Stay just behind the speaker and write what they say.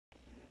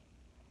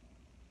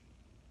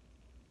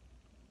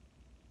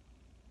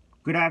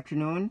Good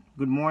afternoon,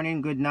 good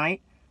morning, good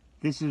night.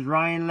 This is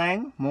Ryan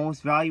Lang,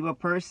 most valuable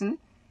person,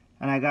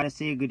 and I gotta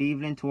say good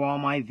evening to all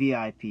my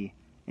VIP.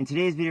 In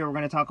today's video, we're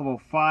gonna talk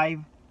about 5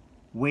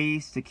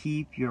 ways to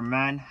keep your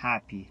man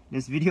happy.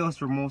 This video is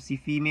for mostly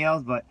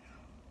females, but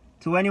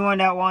to anyone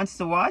that wants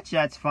to watch,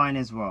 that's fine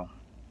as well.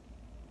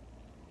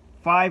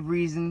 5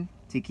 reasons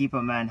to keep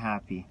a man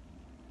happy.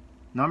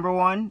 Number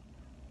 1,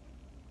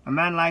 a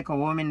man like a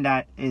woman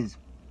that is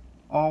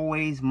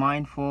always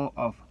mindful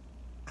of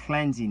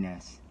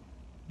cleanliness.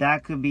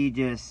 That could be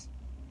just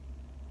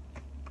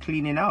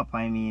cleaning up.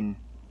 I mean,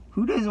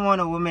 who doesn't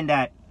want a woman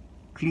that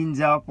cleans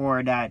up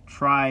or that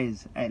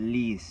tries at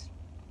least?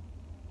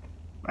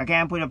 I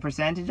can't put a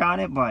percentage on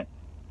it, but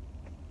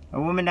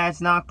a woman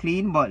that's not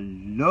clean but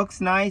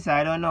looks nice,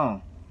 I don't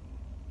know.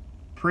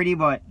 Pretty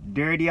but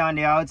dirty on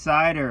the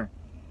outside, or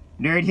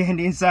dirty on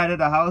the inside of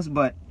the house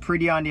but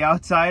pretty on the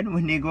outside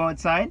when they go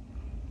outside.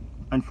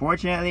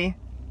 Unfortunately,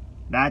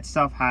 that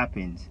stuff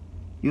happens.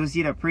 You'll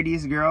see the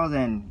prettiest girls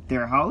in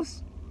their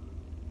house,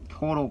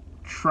 total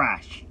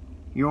trash.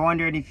 You're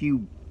wondering if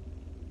you...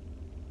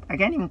 I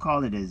can't even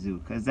call it a zoo,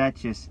 because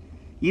that's just...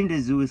 Even the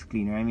zoo is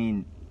cleaner. I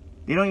mean,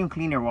 they don't even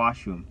clean their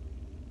washroom.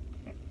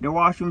 Their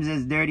washroom's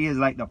as dirty as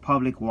like the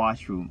public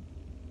washroom.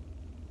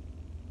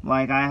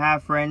 Like, I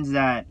have friends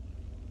that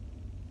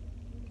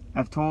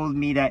have told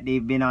me that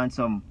they've been on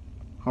some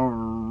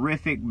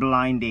horrific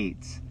blind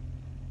dates.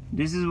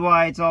 This is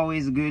why it's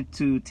always good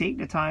to take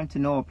the time to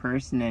know a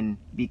person and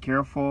be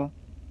careful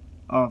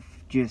of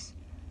just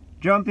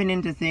jumping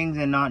into things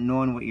and not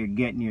knowing what you're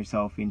getting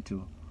yourself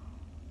into.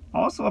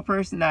 Also, a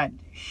person that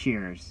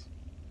shares.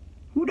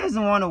 Who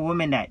doesn't want a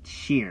woman that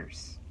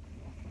shares?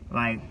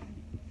 Like,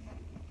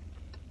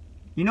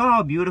 you know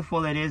how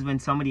beautiful it is when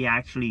somebody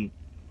actually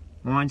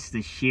wants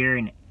to share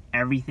in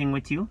everything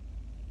with you?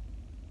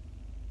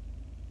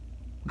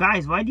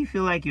 Guys, why do you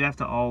feel like you have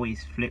to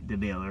always flip the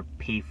bill or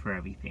pay for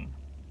everything?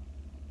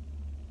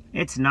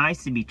 It's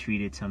nice to be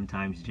treated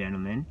sometimes,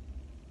 gentlemen.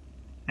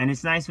 And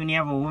it's nice when you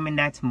have a woman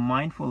that's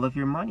mindful of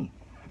your money.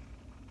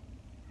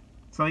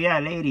 So yeah,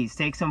 ladies,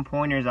 take some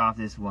pointers off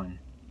this one.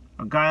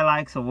 A guy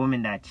likes a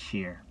woman that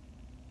share.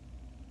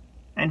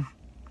 And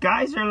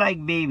guys are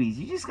like babies.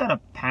 You just gotta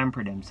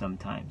pamper them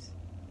sometimes.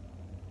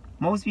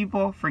 Most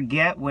people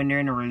forget when they're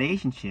in a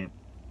relationship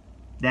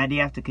that they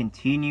have to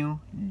continue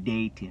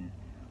dating.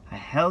 A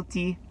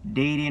healthy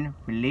dating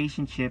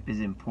relationship is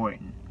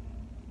important.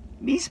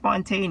 Be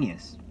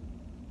spontaneous.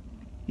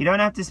 You don't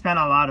have to spend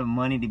a lot of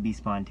money to be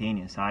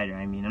spontaneous either.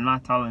 I mean, I'm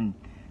not telling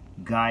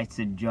guys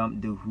to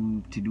jump the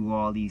hoop, to do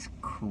all these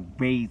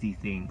crazy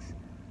things.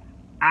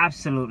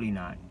 Absolutely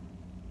not.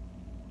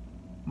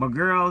 But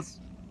girls,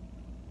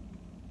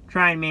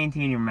 try and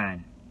maintain your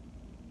man.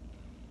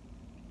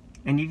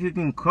 And if you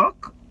can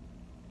cook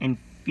and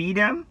feed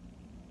them,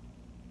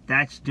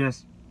 that's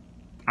just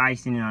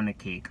icing on the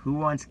cake. Who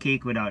wants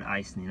cake without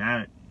icing?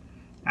 I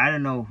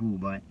don't know who,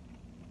 but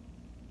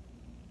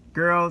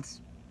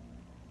girls,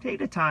 take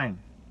the time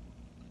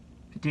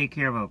to take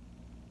care of a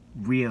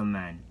real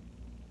man.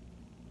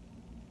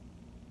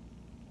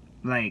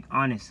 Like,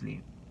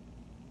 honestly.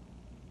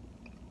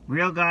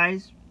 Real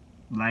guys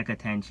like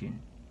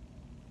attention.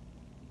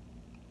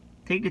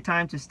 Take the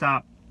time to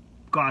stop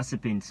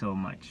gossiping so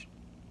much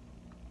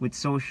with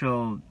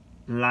social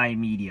lie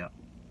media.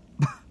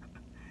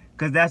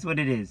 Because that's what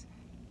it is.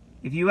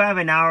 If you have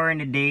an hour in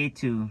the day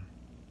to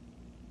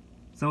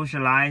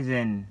socialize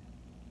and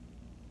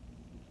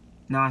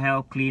not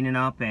help cleaning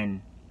up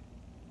and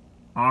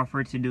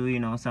offer to do, you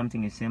know,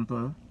 something as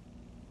simple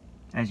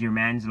as your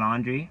man's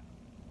laundry,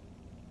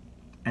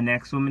 the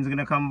next woman's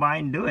gonna come by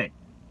and do it.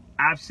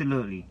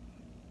 Absolutely.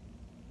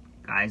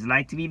 Guys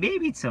like to be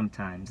babied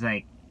sometimes.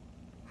 Like,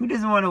 who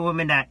doesn't want a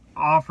woman that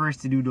offers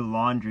to do the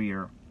laundry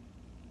or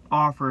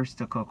offers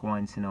to cook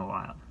once in a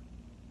while?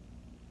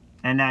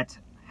 And that's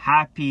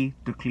happy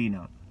to clean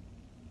up.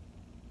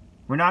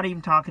 We're not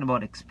even talking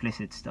about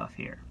explicit stuff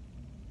here.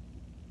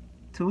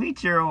 To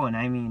each your own.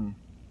 I mean,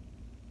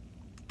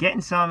 getting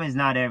some is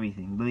not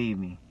everything, believe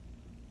me.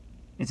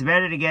 It's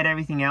better to get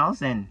everything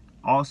else and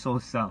also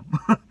some.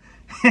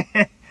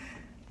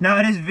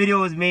 Now, this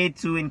video was made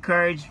to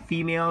encourage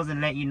females and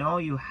let you know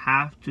you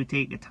have to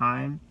take the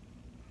time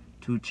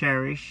to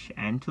cherish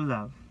and to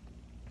love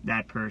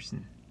that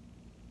person.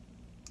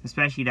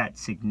 Especially that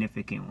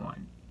significant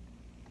one.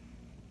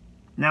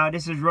 Now,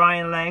 this is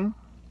Ryan Lang,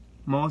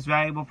 most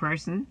valuable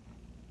person.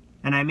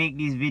 And I make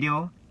these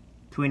videos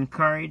to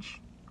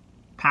encourage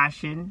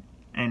passion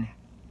and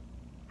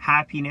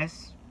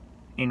happiness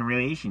in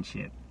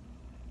relationship.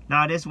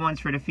 Now, this one's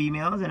for the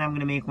females, and I'm going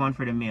to make one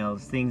for the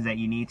males. Things that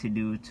you need to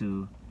do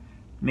to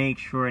make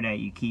sure that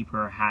you keep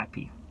her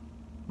happy.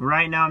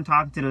 Right now, I'm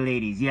talking to the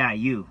ladies. Yeah,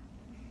 you.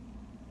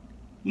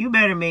 You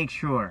better make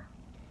sure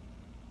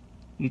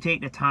you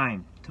take the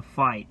time to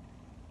fight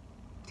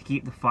to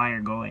keep the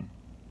fire going.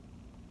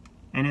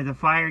 And if the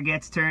fire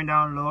gets turned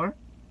down lower,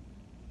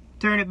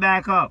 turn it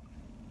back up.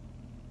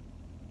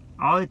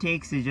 All it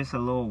takes is just a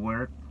little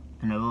work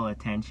and a little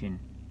attention.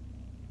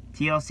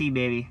 TLC,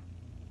 baby.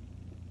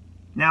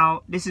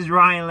 Now, this is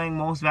Ryan Lang,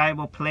 most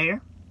valuable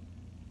player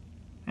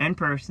and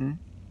person.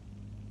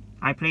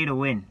 I play to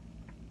win.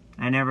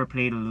 I never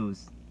play to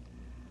lose.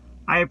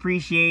 I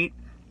appreciate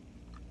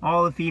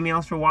all the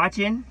females for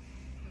watching,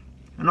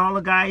 and all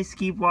the guys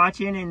keep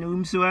watching, and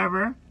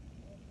whomsoever,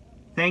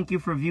 thank you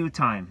for view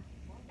time.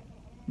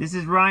 This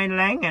is Ryan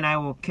Lang, and I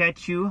will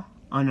catch you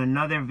on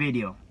another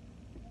video.